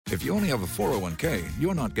If you only have a 401k,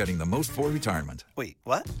 you're not getting the most for retirement. Wait,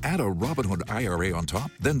 what? Add a Robinhood IRA on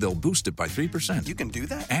top, then they'll boost it by 3%. You can do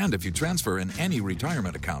that? And if you transfer in any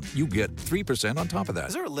retirement account, you get 3% on top of that.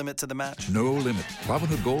 Is there a limit to the match? No limit.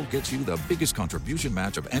 Robinhood Gold gets you the biggest contribution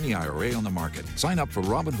match of any IRA on the market. Sign up for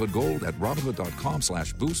Robinhood Gold at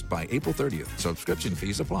Robinhood.com/boost by April 30th. Subscription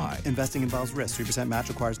fees apply. Investing involves risk. 3% match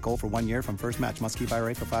requires gold for 1 year from first match. Must keep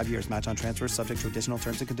IRA for 5 years. Match on transfers subject to additional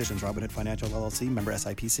terms and conditions. Robinhood Financial LLC, member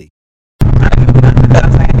SIPC.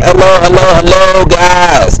 Hello,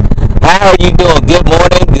 guys. How are you doing? Good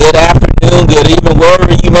morning, good afternoon, good evening,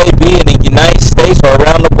 wherever you may be in the United States or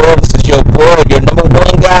around the world. This is your boy, your number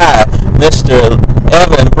one guy, Mr.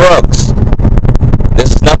 Evan Brooks.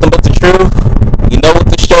 This is nothing but the truth. You know what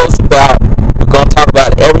the show's about. We're going to talk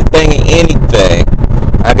about everything and anything.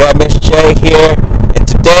 I got Miss J here, and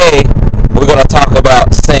today we're going to talk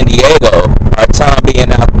about San Diego. Our time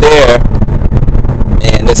being out there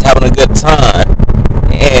and just having a good time.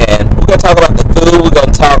 And we're going to talk about the food, we're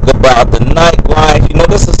going to talk about the nightlife, you know,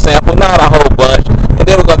 this is a sample, not a whole bunch, and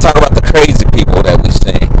then we're going to talk about the crazy people that we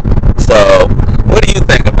see. So, what do you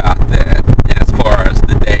think about that as far as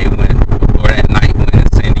the day when, or that night when in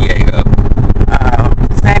San Diego?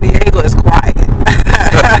 San Diego is quiet.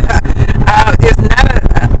 It's not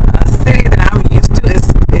a city that I'm used to.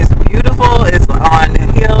 It's beautiful, it's on a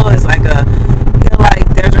hill, it's like a hill-like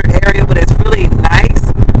desert area, but it's really nice.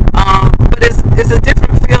 But it's a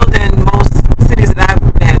different feel than most cities that I've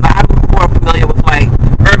been. I'm more familiar with like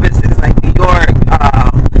urban cities like New York,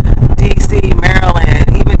 DC,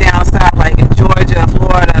 Maryland, even down south like in Georgia,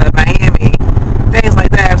 Florida, Miami, things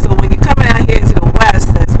like that. So when you're coming out here to the west,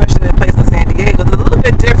 especially in a place like San Diego, it's a little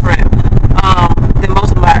bit different than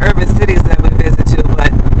most of my urban cities that we visit to.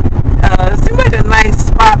 But it seems like a nice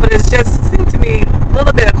spot, but it just seemed to me a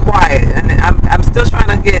little bit of quiet, and I'm still trying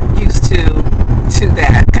to get used to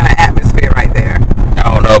that kind of atmosphere right there.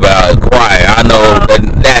 I don't know about quiet. I know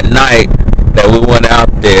that night that we went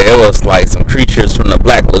out there, it was like some creatures from the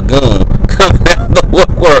Black Lagoon coming out the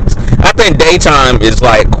woodworks. I think daytime is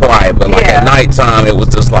like quiet, but like at nighttime, it was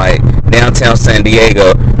just like downtown San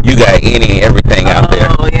Diego. You got any and everything out there.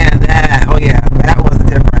 That was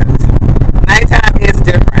different. Nighttime is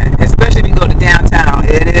different, especially if you go to downtown.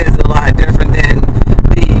 It is a lot different than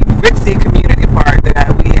the ritzy community part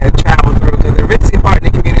that we had traveled through. Because the ritzy part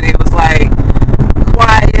in the community was like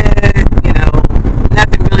quiet, you know,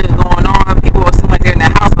 nothing really going on. People seem like they're in the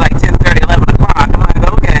house like 10:30, 11 o'clock. I'm like,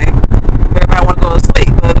 okay, everybody want to go to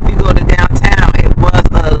sleep. But if you go to downtown, it was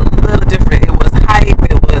a little different. It was hype.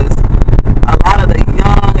 It was a lot of the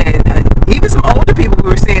young and even some older people we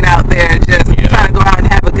were seeing out there just trying to go out and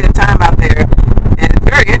have a good time out there. And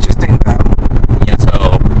very interesting though. Yeah,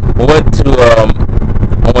 so we went to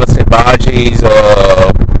I want to say Baji's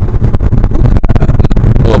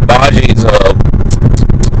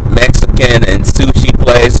Mexican and sushi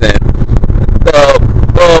place, and the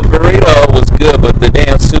burrito was good, but the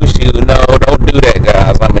damn sushi, no, don't do that,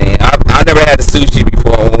 guys. I mean, I never had the sushi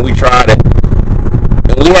before. When we tried it,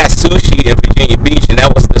 and we had sushi in Virginia Beach, and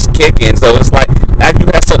that was just kicking. So it's like after you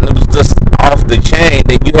had something that was just off the chain,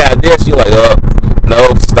 then you have this, you're like, oh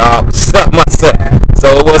no, stop myself.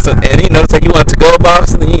 So it wasn't, and you know, it's like you want to go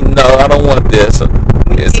box, and you know, I don't want this.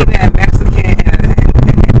 When you eat that Mexican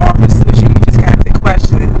and offer sushi, you just got to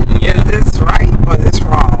question, is this right or is this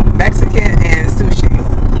wrong? Mexican and sushi.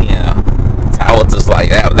 Yeah. I was just like,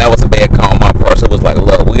 that was a bad call on my part. So it was like,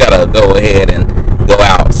 look, we gotta go ahead and go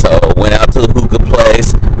out. So went out to the hookah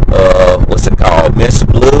place, what's it called, Miss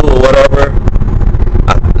Blue or whatever.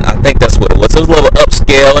 I think that's what it was. It was a little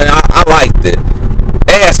upscale, and I liked it.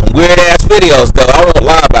 They had some weird ass videos though. I won't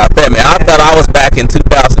lie about that, man. I thought I was back in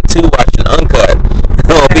 2002 watching Uncut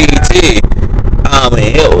on BET. I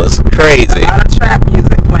mean, it was crazy. A lot of trap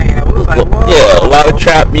music playing. It was like, whoa. Yeah, a lot of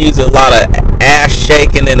trap music, a lot of ass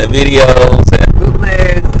shaking in the videos. And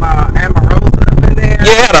bootleg Amarosa up in there.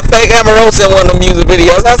 Yeah, the fake Amarosa in one of the music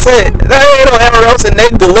videos. I said, that ain't no Amarosa, and they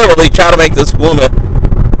deliberately try to make this woman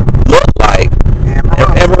look like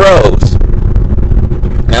Amarose.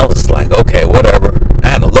 And I was like, okay, whatever. I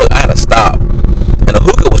had to stop. And the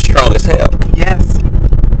hookah was strong as hell. Yes.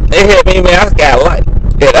 They hit me, man. I got light.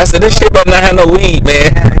 Yeah, I said, this shit better not have no weed,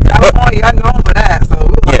 man. Yeah, y'all known for that, so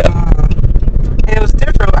we were like, and it was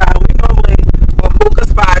different. We normally, for hookah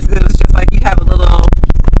spots, it was just like you have a little,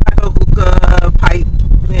 like a hookah pipe,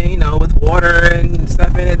 you know, with water and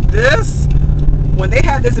stuff in it. This, when they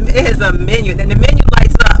have this, it is a menu, and the menu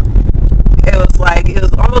lights up. It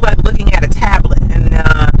was almost like looking at a tablet, and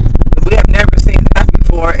we have never seen that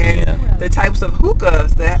before. And the types of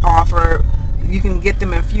hookahs that offer, you can can get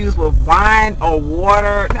them infused with wine or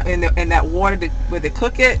water, in that water where they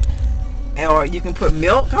cook it, or you can put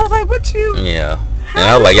milk. I was like, what you? Yeah. And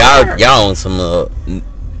I was like, y'all on some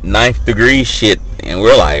ninth degree shit, and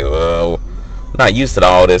we're like, well, not used to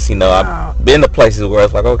all this, you know. I've been to places where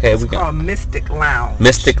it's like, okay, it's called Mystic Lounge.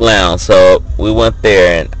 Mystic Lounge. So we went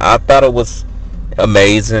there, and I thought it was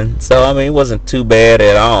amazing. So I mean, it wasn't too bad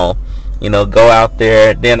at all. You know, go out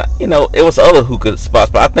there. Then, you know, it was other hookah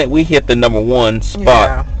spots, but I think we hit the number one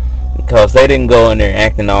spot because they didn't go in there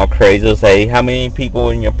acting all crazy. It was, hey, how many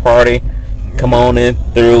people in your party? Come on in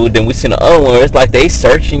through. Then we seen the other one where it's like they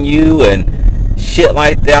searching you and shit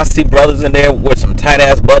like that. I see brothers in there with some tight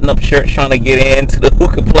ass button up shirts trying to get into the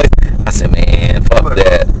hookah place. I said, man, fuck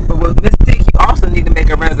that. But with Mystic, you also need to make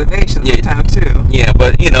a reservation sometime too. Yeah,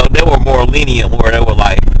 but you know, they were more lenient where they were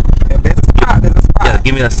like, there's a spot. Yeah,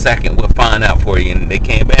 give me a second, we'll find out for you. And they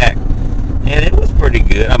came back, and it was pretty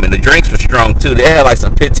good. I mean, the drinks were strong too. They had like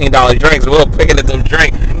some $15 drinks. We were picking at them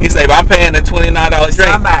drinks. He said, I'm paying the $29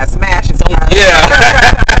 drink. Somebody smashing. Yeah.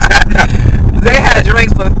 They had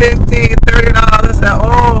drinks for $15, $30. I said,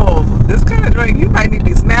 oh, this kind of drink, you might need to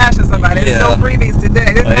be smashing somebody. There's no freebies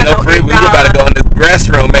today. There's no freebies. You gotta go in the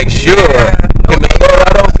restroom, make sure.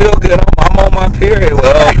 I don't feel good. I'm on my period.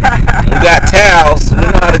 Well, we got towels. We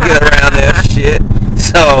know how to get around that shit.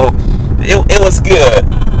 So it was good.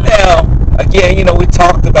 Now, again, you know, we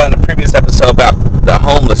talked about in the previous episode about the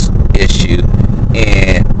homeless issue,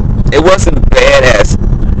 and it wasn't bad as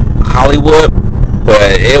Hollywood,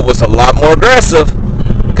 but it was a lot more aggressive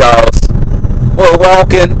because we're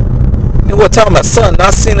walking and we're talking about something.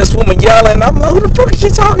 I seen this woman yelling. I'm like, who the fuck is she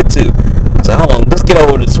talking to? I said, hold on, let's get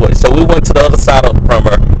over this way. So we went to the other side from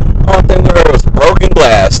her. Only thing we heard was broken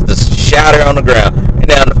glass, just shatter on the ground. And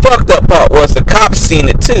now the fucked up part was the cops seen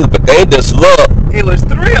it too, but they just looked. It was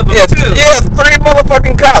 3 of them too. Yeah, 3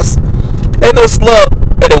 motherfucking cops. They just looked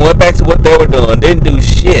and then went back to what they were doing. Didn't do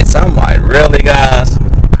shit. So I'm like, really, guys?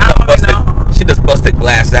 I don't know. She just busted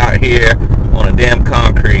glass out here on a damn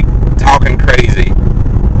concrete, talking crazy.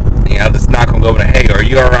 And I just not gonna go over to, hey, are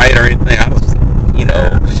you alright or anything? I was, you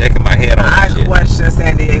know, shaking my head on that shit. I question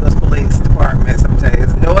San Diego's police department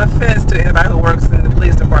sometimes. No offense to anybody who works in the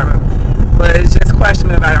police department, but it's just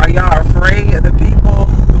questioning about, are y'all afraid of the people,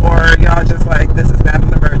 or are y'all just like, this is not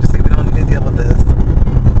an emergency, we don't need to deal with this?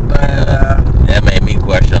 But that made me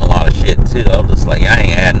question a lot of shit too. I was just like, I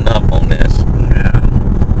ain't adding up on this. Yeah.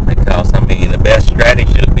 Because I mean, the best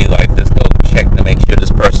strategy should be like, just go check to make sure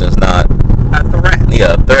this person's not a threat.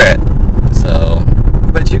 Yeah, a threat. So.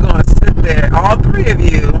 But you're gonna sit there, all 3 of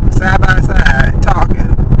you, side by side,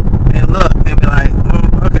 talking, and look, and be like,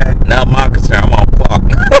 okay. Now my concern, I'm on clock.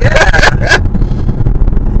 Yeah.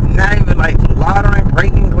 Not even like loitering,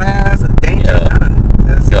 breaking glass, danger.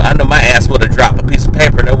 Yo, I know my ass would have dropped a piece of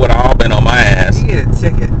paper. That would have all been on my ass. You get a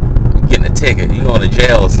ticket. You getting a ticket. You going to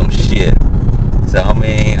jail or some shit. So I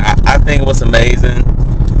mean, I think it was amazing.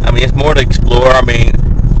 I mean, it's more to explore. I mean,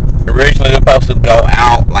 originally we were supposed to go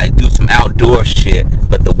out, like do some outdoor shit,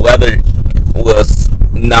 but the weather was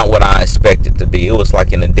not what I expected to be. It was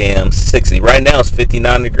like in the damn 60. Right now it's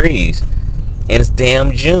 59 degrees, and it's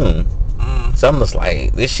damn June. So I'm just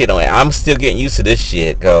like, this shit I'm still getting used to this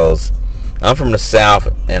shit, because I'm from the South,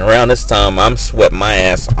 and around this time I'm sweating my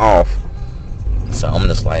ass off. So I'm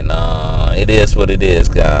just like, nah, it is what it is,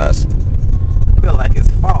 guys. I feel like it's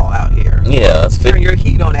fall out here. Yeah, it's turn your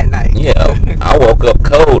heat on at night. Yeah, I woke up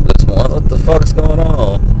cold this morning. What the fuck is going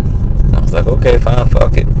on? I was like, okay, fine,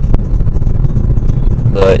 fuck it.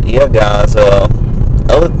 But yeah, guys,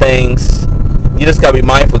 other things, you just gotta be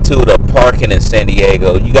mindful too of the parking in San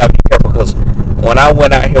Diego. You gotta be careful, because when I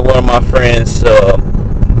went out here, one of my friends,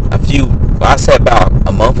 I said about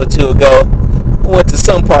a month or 2 ago, went to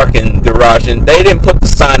some parking garage, and they didn't put the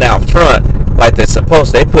sign out front like they're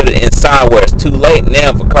supposed to. They put it inside where it's too late now.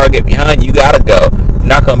 If a car get behind you, gotta go. You're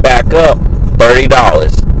not gonna back up.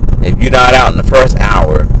 $30 if you're not out in the first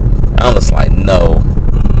hour. I'm just like, no.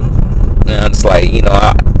 And I'm just like, you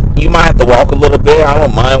know, you might have to walk a little bit. I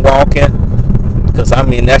don't mind walking, because I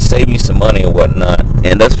mean, that saves you some money or whatnot.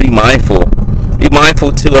 And let's be mindful. Be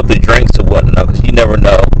mindful too of the drinks or whatnot, because you never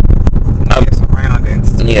know.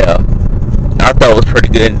 Yeah, I thought it was pretty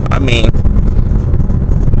good. I mean,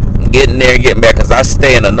 getting there, getting back, because I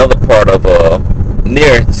stay in another part of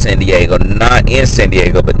near San Diego, not in San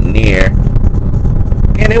Diego, but near.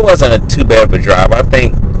 And it wasn't too bad of a drive. I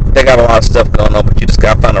think they got a lot of stuff going on, but you just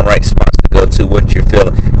got to find the right spots to go to, what you're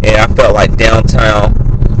feeling. And I felt like downtown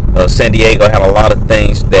San Diego had a lot of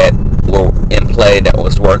things that were in play that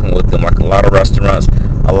was working with them, like a lot of restaurants,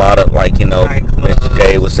 a lot of, like, you know, Mr.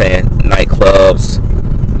 J was saying, nightclubs,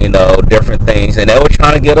 different things. And they were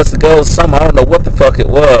trying to get us to go to some, I don't know what the fuck it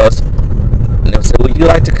was. And they said, would you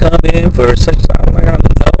like to come in for such and such? I'm like, I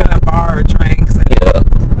don't know. Kind of bar or drinks. And,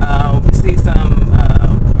 we see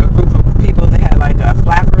a group of people that had like a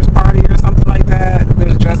flappers party or something like that. They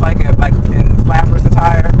was dressed like in flappers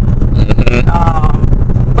attire.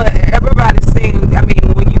 But everybody seemed, I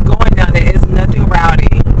mean, when you're going down there, it's nothing rowdy.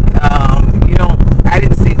 I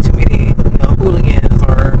didn't see too many, hooligans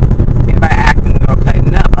or anybody acting or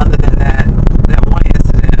cutting up other than that one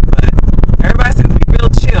incident. But everybody seemed to be real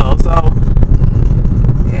chill. So,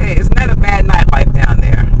 hey, it's not a bad nightlife down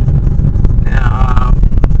there. Now,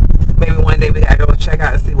 maybe one day we gotta go check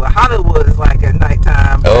out and see what Hollywood is like at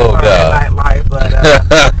nighttime. Oh, God. Nightlife, but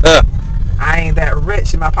I ain't that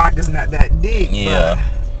rich and my pocket's not that deep. Yeah.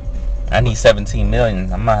 But I need $17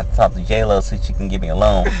 million. I'm gonna have to talk to J-Lo, see if she can give me a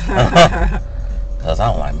loan. Cause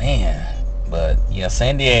I'm like, man. But yeah,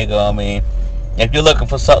 San Diego, I mean, if you're looking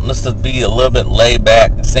for something that's to be a little bit laid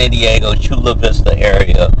back, San Diego, Chula Vista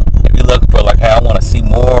area. If you're looking for like, hey, I want to see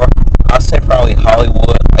more, I'd say probably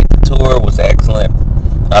Hollywood. Like the tour was excellent.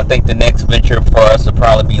 I think the next venture for us would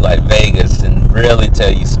probably be like Vegas and really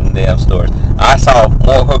tell you some damn stories. I saw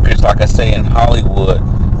more hookers, like I say, in Hollywood.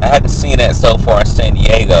 I haven't seen that so far in San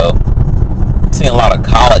Diego. Seen a lot of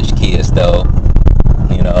college kids though.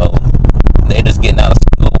 They just getting out of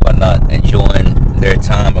school and whatnot, enjoying their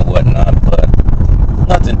time and whatnot. But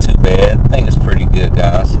nothing too bad. I think it's pretty good,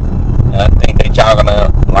 guys. And I think that y'all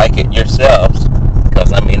gonna like it yourselves.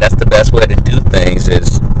 Because I mean, that's the best way to do things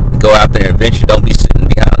is go out there and venture. Don't be sitting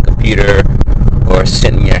behind a computer or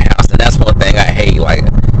sitting in your house. And that's one thing I hate. Like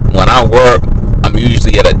when I work, I'm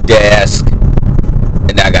usually at a desk.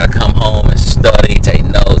 And I gotta come home and study, take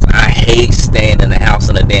notes. I hate staying in the house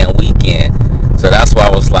on a damn weekend. So that's why I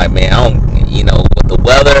was like, man, I don't, with the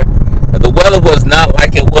weather, if the weather was not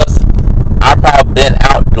like it was, I've probably been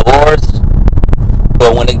outdoors.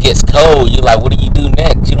 But when it gets cold, you're like, what do you do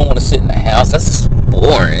next? You don't want to sit in the house. That's just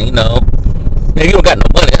boring, you don't got no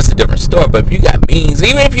money, that's a different story. But if you got means,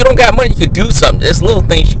 even if you don't got money, you could do something. There's little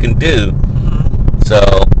things you can do.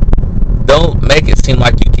 So don't make it seem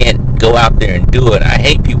like you can't go out there and do it. I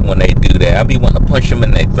hate people when they do that. I be wanting to punch them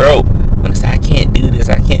in their throat when they say, I can't do this,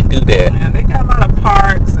 I can't do that. Yeah, they got a lot of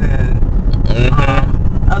parks and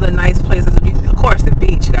other nice places. Of course, the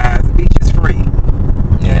beach, guys. The beach is free.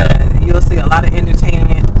 Yeah. And you'll see a lot of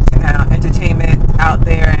entertainment out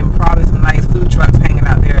there and probably some nice food trucks hanging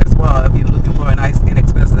out there as well if you're looking for a nice,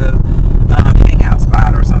 inexpensive hangout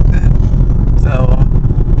spot or something. So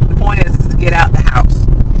the point is to get out the house.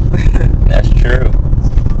 That's true.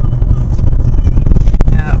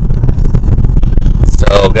 Yeah.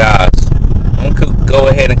 So, guys, I'm going to go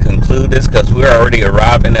ahead and conclude this because we're already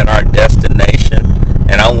arriving at our destination.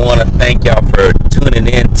 And I want to thank y'all for tuning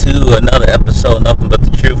in to another episode of Nothing But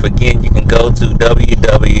The Truth. Again, you can go to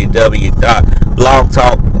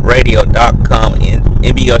www.blogtalkradio.com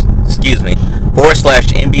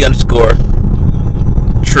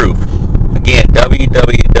 /MB_truth. Again,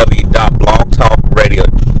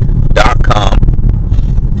 www.blogtalkradio.com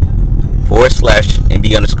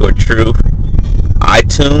 /MB_truth.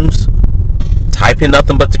 iTunes, type in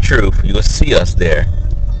Nothing But The Truth. You will see us there.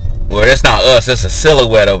 Well, it's not us, it's a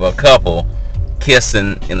silhouette of a couple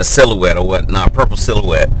kissing in a silhouette or whatnot, purple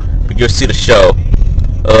silhouette. But you'll see the show.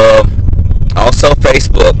 Also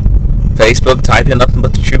Facebook, type in Nothing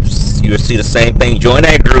But The Truth. You'll see the same thing. Join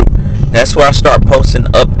that group. That's where I start posting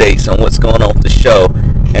updates on what's going on with the show.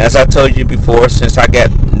 And as I told you before, since I got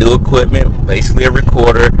new equipment, basically a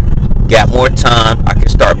recorder, got more time, I can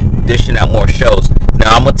start dishing out more shows.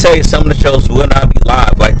 Now, I'm going to tell you, some of the shows will not be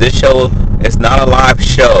live. Like this show, it's not a live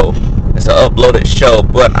show. It's an uploaded show,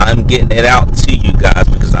 but I'm getting it out to you guys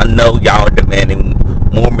because I know y'all are demanding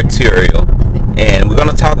more material. And we're going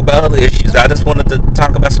to talk about other issues. I just wanted to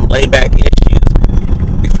talk about some laid-back issues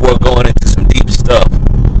before going into some deep stuff.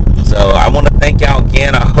 So I want to thank y'all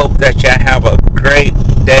again. I hope that y'all have a great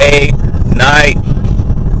day, night,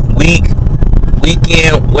 week,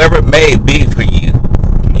 weekend, whatever it may be for you.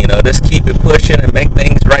 Just keep it pushing and make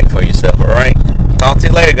things right for yourself, all right? Talk to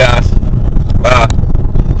you later, guys. Bye.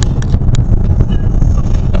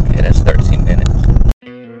 Okay, that's 13 minutes.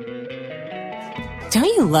 Don't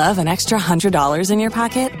you love an extra $100 in your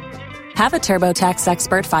pocket? Have a TurboTax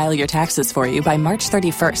expert file your taxes for you by March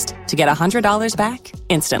 31st to get $100 back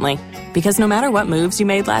instantly. Because no matter what moves you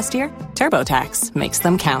made last year, TurboTax makes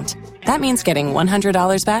them count. That means getting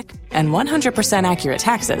 $100 back and 100% accurate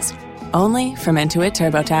taxes only from Intuit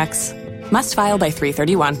TurboTax. Must file by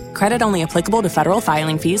 3/31. Credit only applicable to federal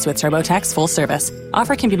filing fees with TurboTax full service.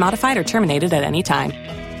 Offer can be modified or terminated at any time.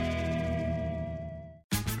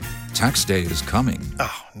 Tax day is coming.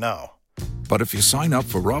 Oh, no. But if you sign up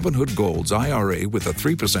for Robinhood Gold's IRA with a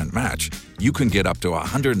 3% match, you can get up to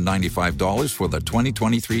 $195 for the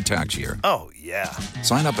 2023 tax year. Oh, yeah.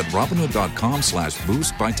 Sign up at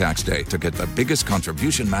Robinhood.com/boost by tax day to get the biggest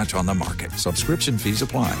contribution match on the market. Subscription fees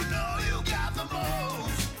apply.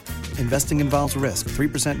 Investing involves risk.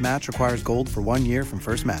 3% match requires gold for 1 year from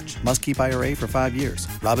first match. Must keep IRA for 5 years.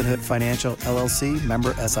 Robinhood Financial, LLC,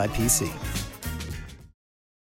 member SIPC.